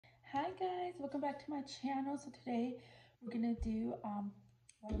Hi guys, welcome back to my channel. So today we're gonna do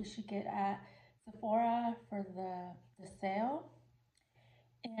what you should get at Sephora for the sale.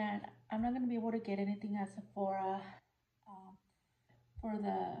 And I'm not gonna be able to get anything at Sephora um, for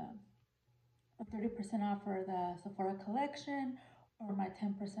the 30% off for the Sephora collection or my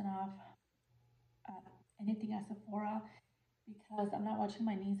 10% off uh, anything at Sephora because I'm not watching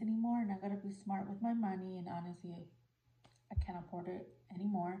my needs anymore and I gotta be smart with my money, and honestly I can't afford it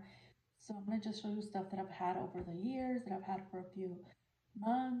anymore. So I'm gonna just show you stuff that I've had over the years, that I've had for a few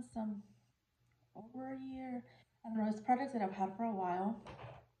months, some over a year. I don't know, it's products that I've had for a while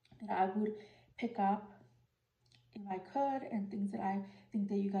that I would pick up if I could, and things that I think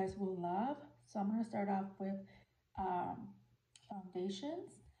that you guys will love. So I'm gonna start off with um,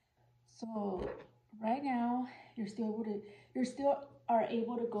 foundations. So right now you're still are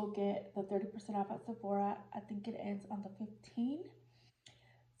able to go get the 30% off at Sephora. I think it ends on the 15th.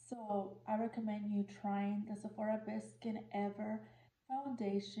 So I recommend you trying the Sephora Best Skin Ever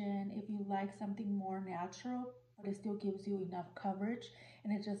foundation if you like something more natural, but it still gives you enough coverage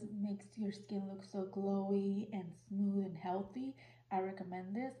and it just makes your skin look so glowy and smooth and healthy. I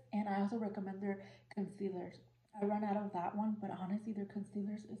recommend this, and I also recommend their concealers. I run out of that one, but honestly, their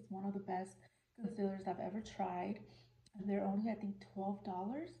concealers is one of the best concealers I've ever tried. And they're only, I think, $12,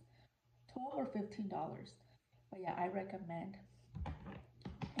 12 or $15. But yeah, I recommend.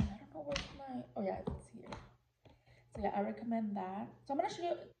 And I don't know where's my, oh yeah, it's here. So yeah, I recommend that. So I'm gonna show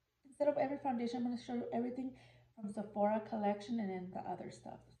you, instead of every foundation, I'm gonna show you everything from Sephora collection and then the other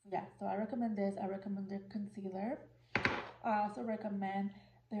stuff. So yeah, so I recommend this. I recommend their concealer. I also recommend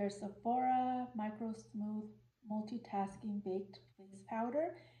their Sephora Micro Smooth Multitasking Baked Face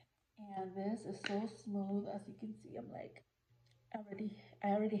Powder. And this is so smooth, as you can see. I'm like, I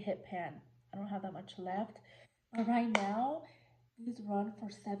already hit pan. I don't have that much left. But right now, these run for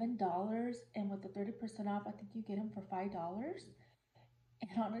 $7, and with the 30% off, I think you get them for $5.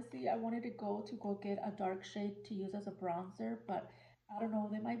 And honestly, I wanted to go get a dark shade to use as a bronzer, but I don't know,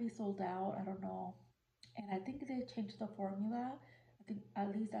 they might be sold out. I don't know. And I think they changed the formula. I think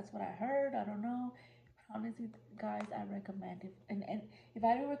at least that's what I heard. I don't know. But honestly, guys, I recommend it. And if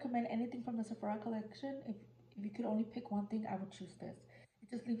I don't recommend anything from the Sephora collection, if you could only pick one thing, I would choose this. It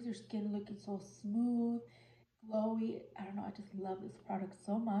just leaves your skin looking so smooth, glowy. I don't know. I just love this product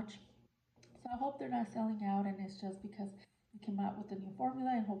so much. So I hope they're not selling out, and it's just because they came out with a new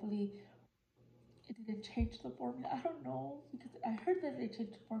formula, and hopefully it didn't change the formula. I don't know, because I heard that they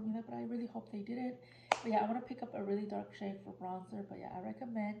changed the formula, but I really hope they didn't. But yeah, I want to pick up a really dark shade for bronzer. But yeah, I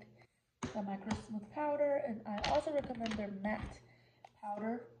recommend the Micro Smooth powder, and I also recommend their matte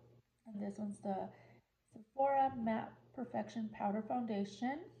powder. And this one's the Sephora Matte Perfection Powder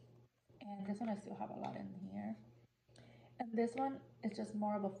Foundation. And this one I still have a lot in here. And this one is just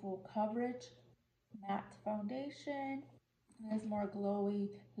more of a full coverage matte foundation. And it's more glowy,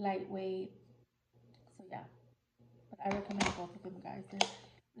 lightweight. So yeah, but I recommend both of them, guys. They're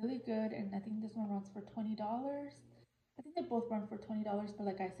really good, and I think this one runs for $20. I think they both run for $20, but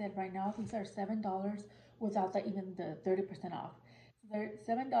like I said, right now these are $7 without even the 30% off. So they're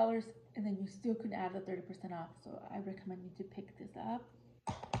 $7, and then you still can add the 30% off. So I recommend you to pick this up.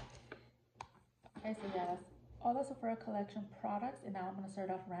 Okay, so yeah, that's all the Sephora collection products, and now I'm gonna start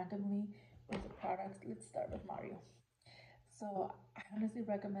off randomly with the products. Let's start with Mario. So I honestly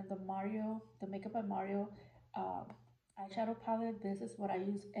recommend the Makeup by Mario um, eyeshadow palette. This is what I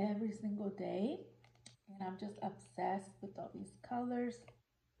use every single day, and I'm just obsessed with all these colors.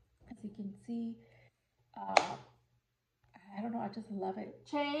 As you can see, I don't know, I just love it.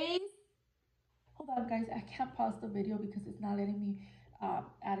 Chase, hold on, guys. I can't pause the video because it's not letting me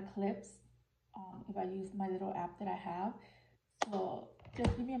add clips if I use my little app that I have. So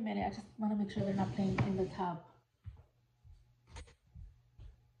just give me a minute. I just want to make sure they're not playing in the tub.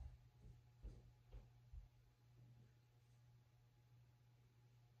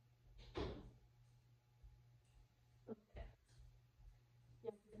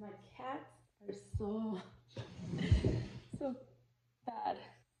 Yes, my cats are so bad.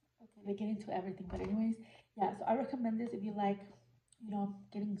 Okay, they get into everything. But anyways, yeah, so I recommend this if you like,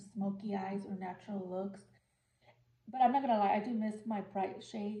 getting smoky eyes or natural looks. But I'm not gonna lie, I do miss my bright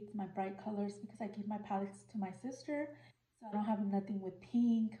shades, my bright colors, because I give my palettes to my sister. So I don't have nothing with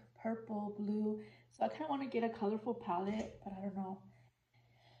pink, purple, blue. So I kind of want to get a colorful palette, but I don't know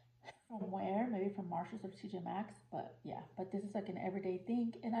from where, maybe from Marshalls or TJ Maxx. But yeah, but this is like an everyday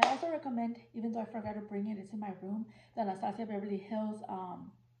thing. And I also recommend, even though I forgot to bring it, it's in my room, the Anastasia Beverly Hills,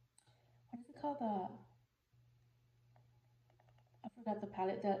 what is it called? I forgot the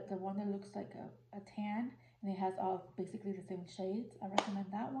palette, the one that looks like a tan. and it has all basically the same shades. I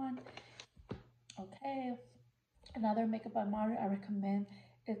recommend that one. Okay, another Makeup by Mario I recommend.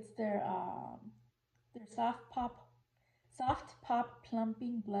 It's their soft pop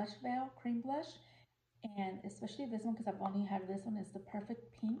plumping blush veil cream blush, and especially this one because I've only had this one. It's the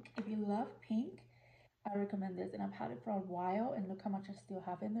perfect pink. If you love pink, I recommend this, and I've had it for a while, and look how much I still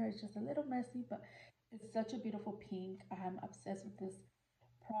have in there. It's just a little messy, but it's such a beautiful pink. I'm obsessed with this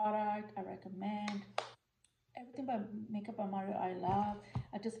product. I recommend everything by Makeup by Mario. I love.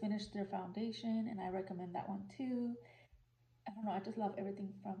 I just finished their foundation, and I recommend that one too. I don't know. I just love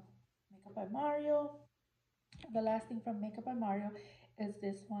everything from Makeup by Mario. The last thing from Makeup by Mario is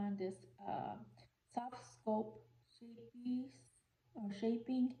this one, this soft scope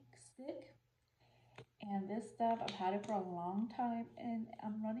shaping stick. And this stuff, I've had it for a long time and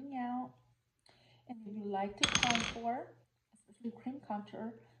I'm running out. And if you like to contour, especially cream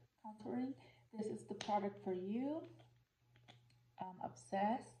contouring, this is the product for you. I'm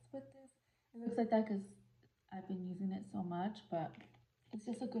obsessed with this. It looks like that because I've been using it so much, but it's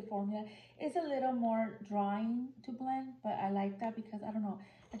just a good formula. It's a little more drying to blend, but I like that because I don't know,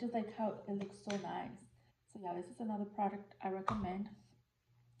 I just like how it looks so nice. So yeah, this is another product I recommend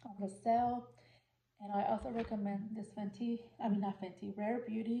on the sale. And I also recommend this not Fenty, Rare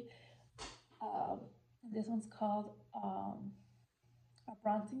Beauty. Um, this one's called a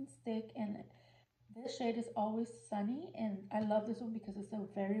bronzing stick, and this shade is Always Sunny. And I love this one because it's a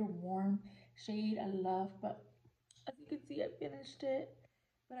very warm shade. I love, but as you can see, I finished it,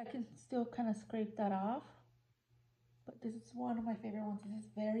 but I can still kind of scrape that off. But this is one of my favorite ones. This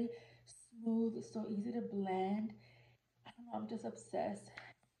is very smooth, it's so easy to blend. I don't know, I'm just obsessed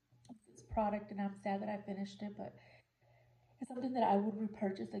with this product, and I'm sad that I finished it, but it's something that I would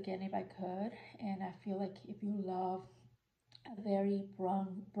repurchase again if I could. And I feel like if you love a very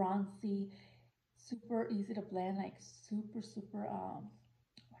bronzy, super easy to blend, like super,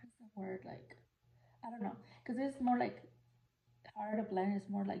 what is the word? Like, I don't know. Because this is more like hard to blend, it's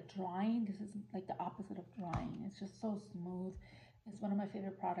more like drying. This is like the opposite of drying. It's just so smooth. It's one of my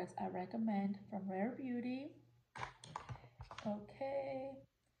favorite products I recommend from Rare Beauty. Okay.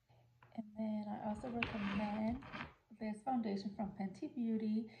 And then I also recommend this foundation from Fenty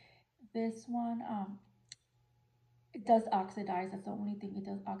Beauty. This one, it does oxidize. That's the only thing, it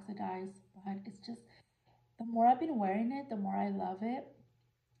does oxidize, but it's just, the more I've been wearing it, the more I love it.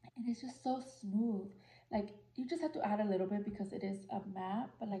 And it's just so smooth. Like, you just have to add a little bit because it is a matte,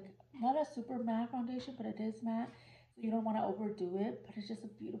 but like not a super matte foundation, but it is matte. So you don't want to overdo it, but it's just a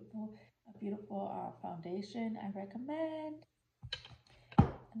beautiful foundation I recommend.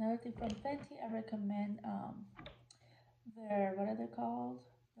 Another thing from Fenty, I recommend their, what are they called?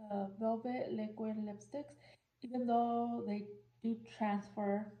 The Velvet Liquid Lipsticks. Even though they do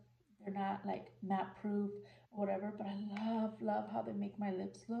transfer, they're not like matte proof or whatever, but I love how they make my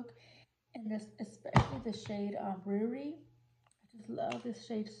lips look. And this, especially the shade Brewery. I just love this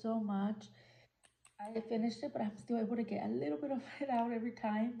shade so much. I finished it, but I'm still able to get a little bit of it out every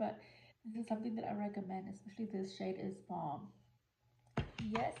time. But this is something that I recommend, especially this shade is bomb.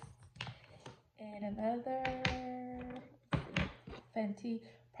 Yes. And another Fenty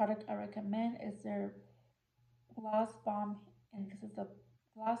product I recommend is their Gloss Bomb, and this is the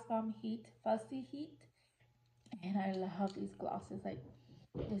Gloss Bomb Heat Fuzzy Heat. And I love these glosses. Like,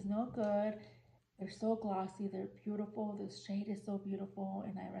 it's no good. They're so glossy. They're beautiful. This shade is so beautiful,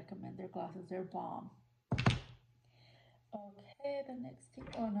 and I recommend their glosses. They're bomb. Okay, the next thing,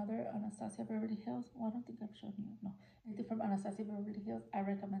 another Anastasia Beverly Hills. Well, I don't think I've shown you. No, anything from Anastasia Beverly Hills. I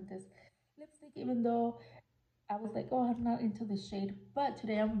recommend this lipstick, even though I was like, oh, I'm not into this shade, but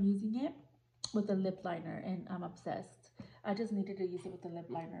today I'm using it with a lip liner, and I'm obsessed. I just needed to use it with the lip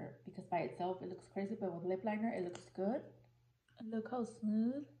liner because by itself it looks crazy, but with lip liner it looks good. And look how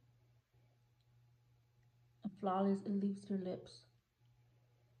smooth and flawless it leaves your lips.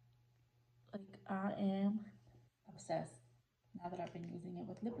 Like, I am obsessed now that I've been using it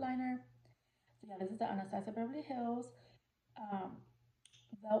with lip liner. So yeah, this is the Anastasia Beverly Hills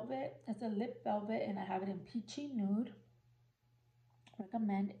velvet. It's a lip velvet, and I have it in peachy nude.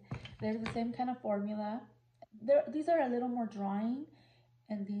 Recommend. They're the same kind of formula. These are a little more drying,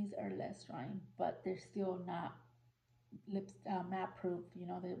 and these are less drying, but they're still not lips matte proof. You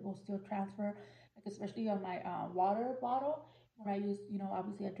know, they will still transfer, like especially on my water bottle. When I use, you know,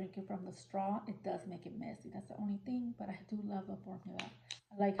 obviously I drink it from the straw. It does make it messy. That's the only thing, but I do love the formula.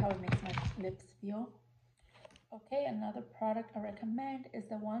 I like how it makes my lips feel. Okay, another product I recommend is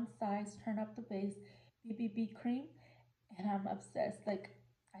the One Size Turn Up the Base BBB cream, and I'm obsessed. Like,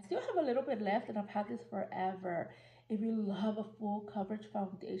 I still have a little bit left, and I've had this forever. If you love a full coverage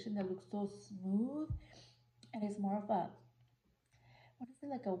foundation that looks so smooth, and it's more of a, what is it,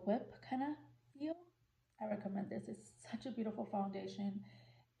 like a whip kind of feel. I recommend this. It's such a beautiful foundation,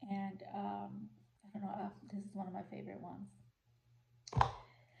 and I don't know, this is one of my favorite ones.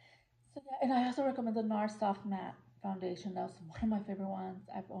 So yeah, and I also recommend the NARS Soft Matte Foundation. That's one of my favorite ones.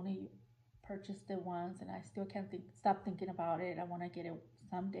 I've only purchased it once, and I still can't stop thinking about it. I want to get it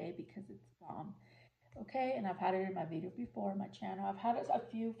someday because it's bomb. Okay, and I've had it in my video before, my channel. I've had a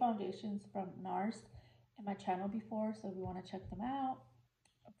few foundations from NARS in my channel before, so if you want to check them out.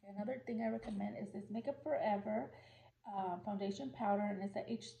 Okay, another thing I recommend is this Makeup Forever foundation powder, and it's a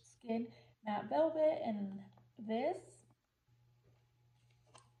H Skin Matte Velvet, and this,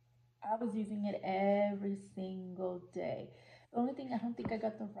 I was using it every single day. The only thing, I don't think I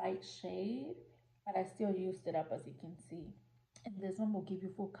got the right shade, but I still used it up, as you can see. And this one will give you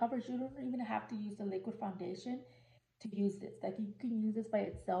full coverage. You don't even have to use the liquid foundation to use this. Like, you can use this by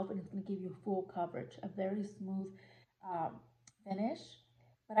itself and it's going to give you full coverage, a very smooth um, finish.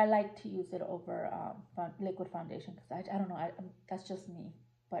 But I like to use it over liquid foundation because I don't know, that's just me.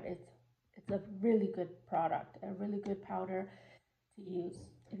 But it's a really good product, a really good powder to use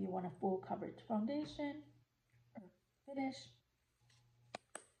if you want a full coverage foundation or finish.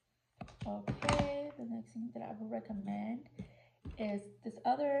 Okay, the next thing that I would recommend is this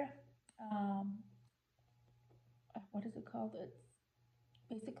other, what is it called? It's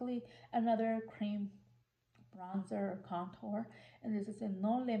basically another cream bronzer or contour, and this is in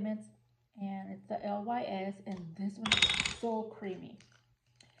No Limits, and it's the LYS, and this one is so creamy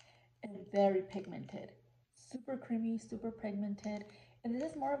and very pigmented. Super creamy, super pigmented, and this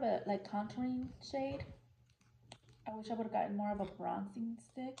is more of a like contouring shade. I wish I would have gotten more of a bronzing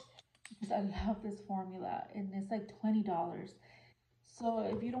stick because I love this formula, and it's like $20. So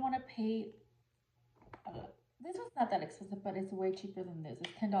if you don't want to pay, this one's not that expensive, but it's way cheaper than this.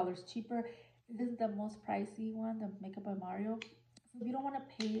 It's $10 cheaper. This is the most pricey one, the Makeup by Mario. So if you don't want to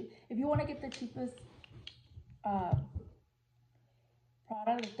pay, if you want to get the cheapest uh,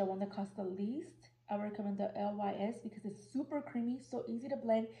 product, like the one that costs the least, I recommend the LYS because it's super creamy, so easy to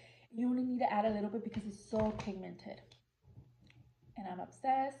blend. You only need to add a little bit because it's so pigmented. And I'm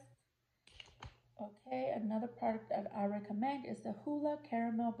obsessed. Okay, another product that I recommend is the Hoola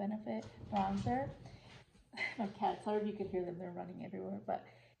Caramel Benefit Bronzer. My cats, sorry if you can hear them, they're running everywhere, but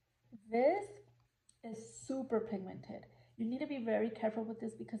this is super pigmented. You need to be very careful with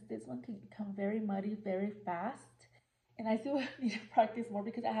this because this one can become very muddy very fast. And I still need to practice more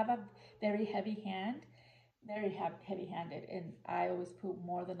because I have a very heavy hand, very heavy-handed, and I always put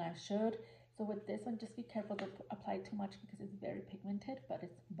more than I should. So with this one, just be careful to apply too much because it's very pigmented, but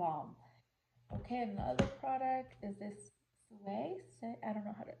it's bomb. Okay, another product is this Sway. I don't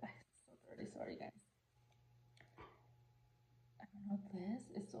know how to, I'm so dirty, sorry guys. I don't know,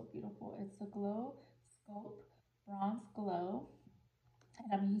 this is so beautiful. It's the Glow Scope Bronze Glow,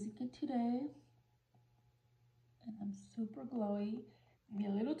 and I'm using it today, and I'm super glowy. Maybe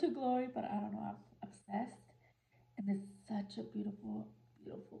a little too glowy, but I don't know, I'm obsessed. And it's such a beautiful,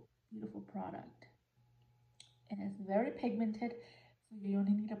 beautiful, beautiful product. And it's very pigmented, so you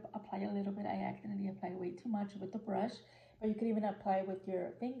only need to apply a little bit. I accidentally applied way too much with the brush, but you can even apply with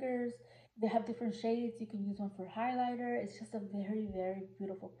your fingers. They have different shades. You can use one for highlighter. It's just a very, very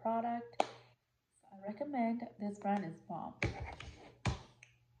beautiful product. So I recommend. This brand is bomb.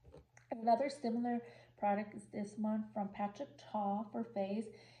 Another similar product is this one from Patrick Ta for face.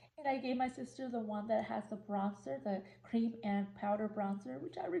 And I gave my sister the one that has the bronzer, the cream and powder bronzer,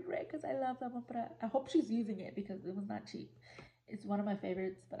 which I regret because I love that one, but I hope she's using it because it was not cheap. It's one of my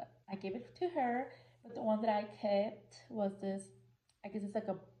favorites, but I gave it to her. But the one that I kept was this, I guess it's like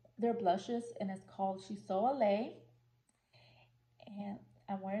they're blushes, and it's called She's So LA. And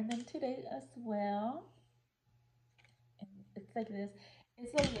I'm wearing them today as well. And it's like this.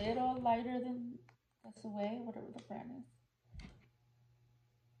 It's a little lighter than That's Away, whatever the brand is.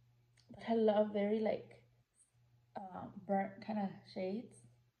 But I love very like burnt kind of shades.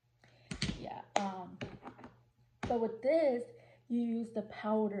 Yeah. But with this, you use the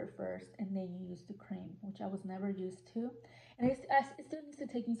powder first and then you use the cream, which I was never used to. And it still needs to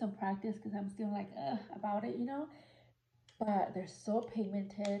take me some practice because I'm still like about it, you know. But they're so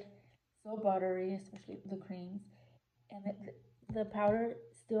pigmented, so buttery, especially the creams. And the powder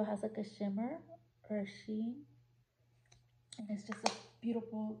still has like a shimmer or a sheen. And it's just a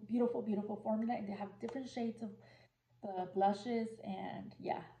beautiful, beautiful, beautiful formula. And they have different shades of the blushes, and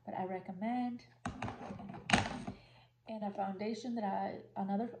yeah, but I recommend. And a foundation that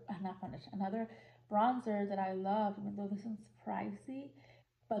another bronzer that I love, even though this one's pricey.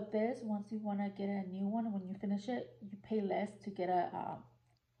 But this, once you want to get a new one, when you finish it, you pay less to get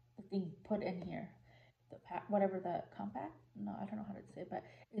the thing put in here. whatever the compact. No, I don't know how to say it, but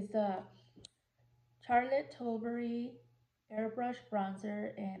it's the Charlotte Tilbury airbrush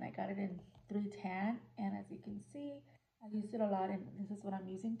bronzer, and I got it in 310. And as you can see, I used it a lot, and this is what I'm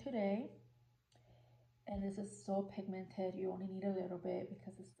using today. And this is so pigmented. You only need a little bit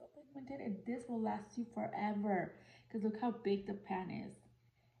because it's so pigmented, and this will last you forever. Because look how big the pan is.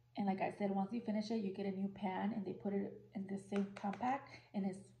 And like I said, once you finish it, you get a new pan, and they put it in the same compact, and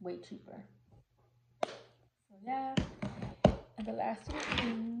it's way cheaper. So yeah. And the last two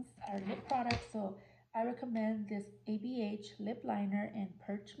things are lip products. So I recommend this ABH lip liner in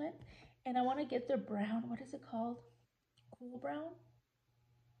Parchment. And I want to get their brown, what is it called? Cool brown?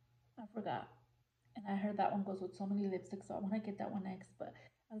 I forgot. And I heard that one goes with so many lipsticks, so I want to get that one next. But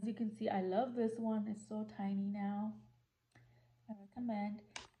as you can see, I love this one. It's so tiny now. I recommend.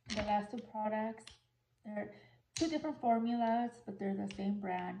 The last two products, they're two different formulas, but they're the same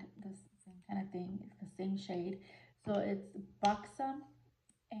brand, the same kind of thing. It's the same shade. So it's Buxom,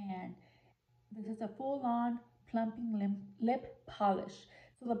 and this is a full-on plumping lip polish.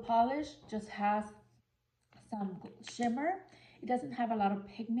 So the polish just has some shimmer. It doesn't have a lot of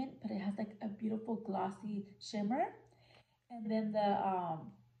pigment, but it has like a beautiful glossy shimmer. And then the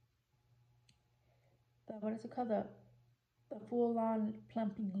what is it called? The full-on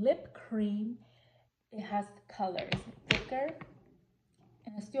plumping lip cream. It has color. It's thicker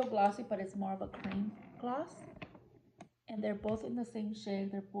and it's still glossy, but it's more of a cream gloss. And they're both in the same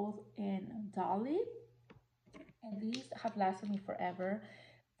shade. They're both in Dolly. And these have lasted me forever.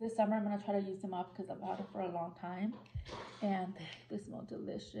 This summer I'm going to try to use them up because I've had it for a long time. And they smell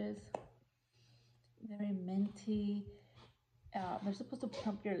delicious. Very minty. They're supposed to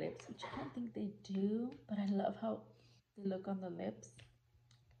plump your lips, which I don't think they do. But I love how they look on the lips.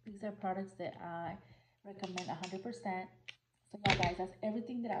 These are products that I recommend 100%. So yeah, guys, that's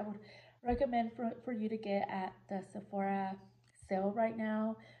everything that I would recommend for you to get at the Sephora sale right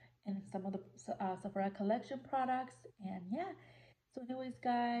now, and some of the Sephora collection products. And yeah, so anyways,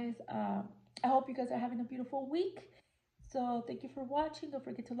 guys, I hope you guys are having a beautiful week. So thank you for watching. Don't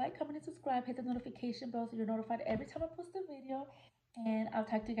forget to like, comment, and subscribe. Hit the notification bell so you're notified every time I post a video. And I'll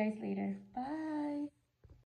talk to you guys later. Bye.